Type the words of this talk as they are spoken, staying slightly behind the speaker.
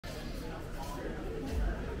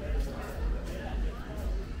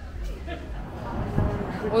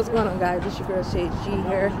What's going on, guys? It's your girl Sage G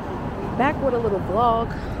here, back with a little vlog.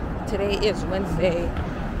 Today is Wednesday,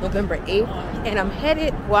 November 8th, and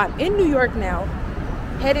I'm in New York now,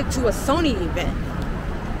 headed to a Sony event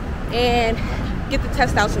and get to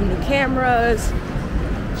test out some new cameras,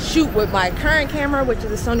 shoot with my current camera, which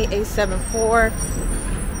is a Sony A7 IV,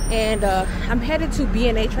 and I'm headed to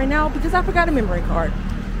B&H right now because I forgot a memory card.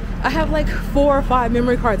 I have like 4 or 5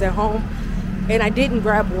 memory cards at home, and I didn't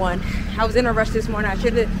grab one. I was in a rush this morning. I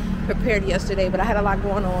should have prepared yesterday, but I had a lot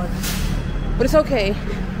going on. But it's okay.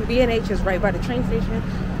 B&H is right by the train station,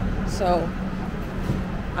 so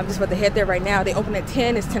I'm just about to head there right now. They open at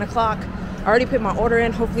 10. It's 10 o'clock. I already put my order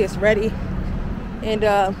in. Hopefully it's ready. And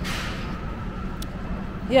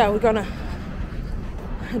yeah, we're gonna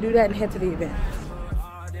do that and head to the event.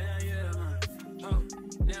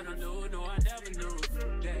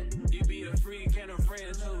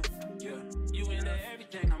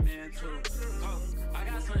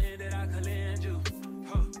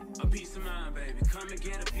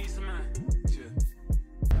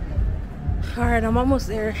 Alright, I'm almost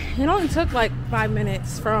there. It only took like 5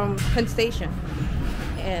 minutes from Penn Station.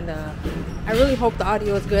 And I really hope the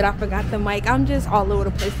audio is good. I forgot the mic. I'm just all over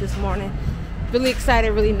the place this morning. Really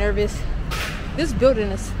excited, really nervous. This building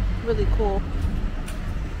is really cool.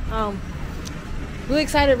 Really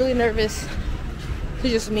excited, really nervous to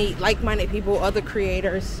just meet like-minded people, other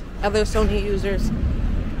creators, other Sony users.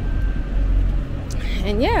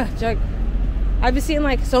 And yeah, I've been seeing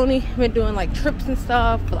like Sony been doing like trips and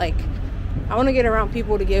stuff. Like, I want to get around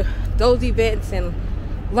people to give those events and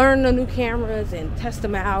learn the new cameras and test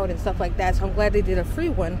them out and stuff like that. So I'm glad they did a free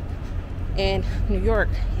one in New York.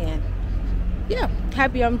 And yeah,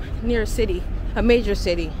 happy I'm near a major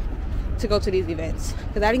city to go to these events,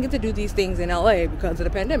 because I didn't get to do these things in LA because of the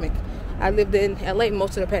pandemic. I lived in LA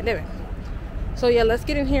most of the pandemic. So yeah, let's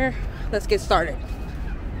get in here. Let's get started.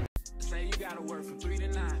 Say you gotta work from 3 to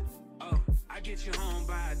 9. Oh, I get you home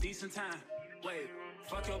by a decent time. Wait,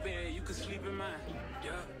 fuck your bed, you can sleep in mine.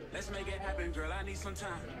 Yeah, let's make it happen, girl, I need some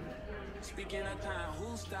time. Speaking of time,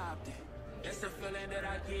 who stopped it? That's the feeling that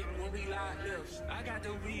I get when we lock lips. I got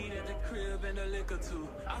the weed at the crib and the liquor too.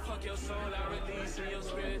 I fuck your soul, I release in your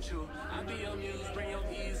spiritual. I be your muse, bring your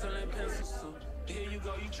easel and pencils too. Here you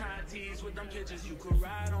go, you try to tease with them pictures. You could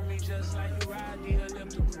ride on me just like you ride the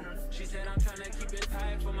elliptical. She said I'm trying to keep it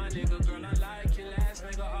tight for my nigga. Girl, unlike your last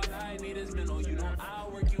nigga, all I need is mental. You know I'll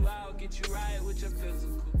work you out, get you right with your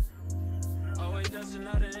physical. Always just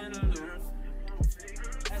another interlude.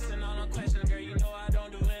 Asking all the questions, girl, you know I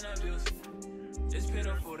don't do interviews. It's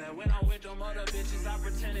pitiful that when I'm with them other bitches, I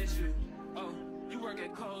pretend it's you. Oh, you work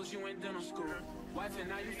at Kohl's, you in dental school. Wife and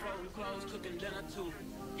now you folding clothes, cooking dinner too.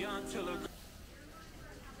 Young Tiller.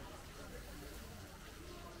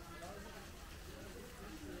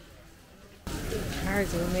 Alright,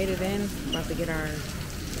 so we made it in. About to get our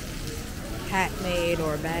hat made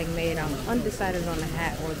or bag made. I'm undecided on the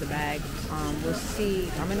hat or the bag. We'll see.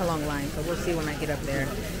 I'm in a long line, so we'll see when I get up there.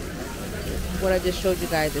 What I just showed you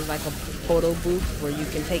guys is like a photo booth where you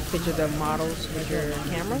can take pictures of models with your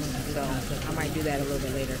cameras. So I might do that a little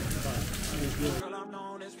bit later. Girl, I'm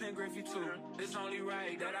known as Pin Griffey too. It's only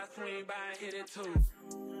right that I swing by and hit it too.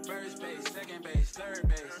 First base, second base, third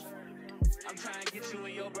base. I'm trying to get you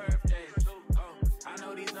in your birthday. Oh, I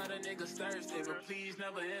know these other niggas thirsty, but please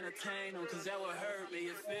never entertain them, cause that would hurt me,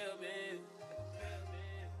 you feel me?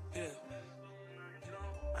 Yeah.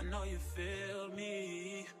 I know you feel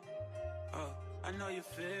me. Oh, I know you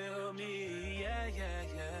feel me. Yeah, yeah,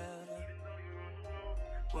 yeah.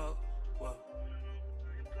 Whoa, whoa.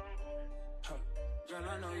 Huh. Girl,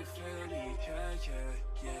 I know you feel me. Yeah,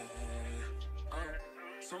 yeah, yeah. Oh,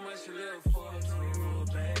 so much to live for, too,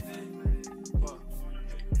 baby. Whoa.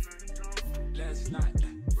 Let's not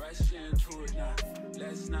rush into it now.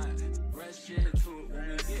 Let's not rush into it. When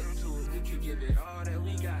we get to it, we can give it all that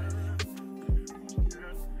we got.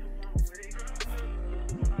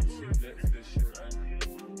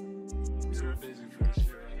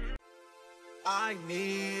 I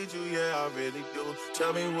need you, yeah, I really do.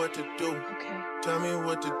 Tell me what to do. Okay. Tell me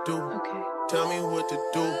what to do. Okay. Tell me what to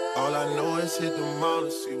do. All I know is hit the mall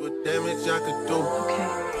and see what damage I could do. Okay.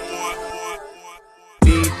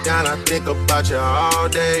 Deep down, I think about you all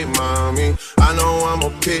day, mommy. I know I'm a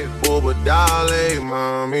pit bull, but darling,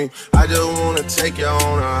 mommy, I just wanna take you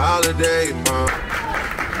on a holiday, mom.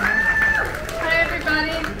 Hi,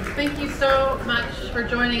 everybody. Thank you so much for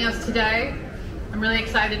joining us today. I'm really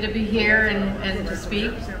excited to be here and to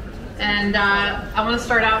speak. And I want to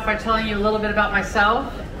start out by telling you a little bit about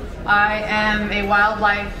myself. I am a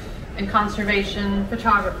wildlife and conservation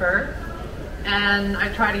photographer, and I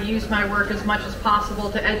try to use my work as much as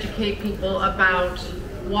possible to educate people about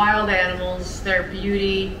wild animals, their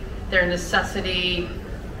beauty, their necessity,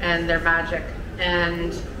 and their magic.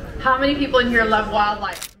 And how many people in here love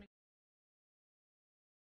wildlife?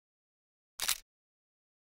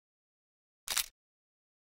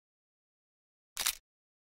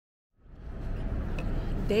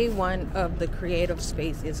 Day one of the creative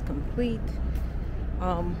space is complete.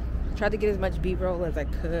 Tried to get as much B-roll as I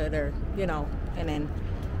could, or you know, and then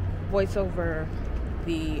voice over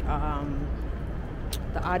the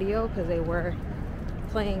audio because they were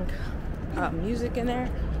playing music in there.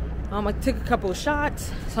 I took a couple of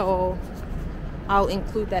shots, so I'll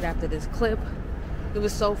include that after this clip. It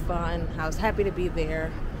was so fun. I was happy to be there.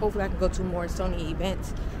 Hopefully I can go to more Sony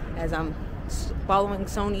events, as I'm following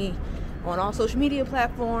Sony on all social media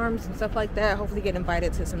platforms and stuff like that. Hopefully get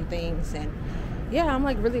invited to some things. And yeah, I'm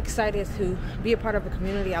like really excited to be a part of a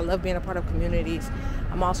community. I love being a part of communities.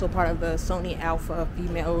 I'm also part of the Sony Alpha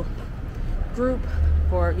female group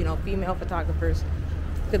for, you know, female photographers,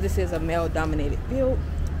 because this is a male dominated field.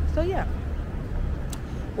 So yeah,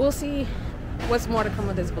 we'll see what's more to come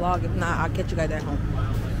with this vlog. If not, I'll catch you guys at home.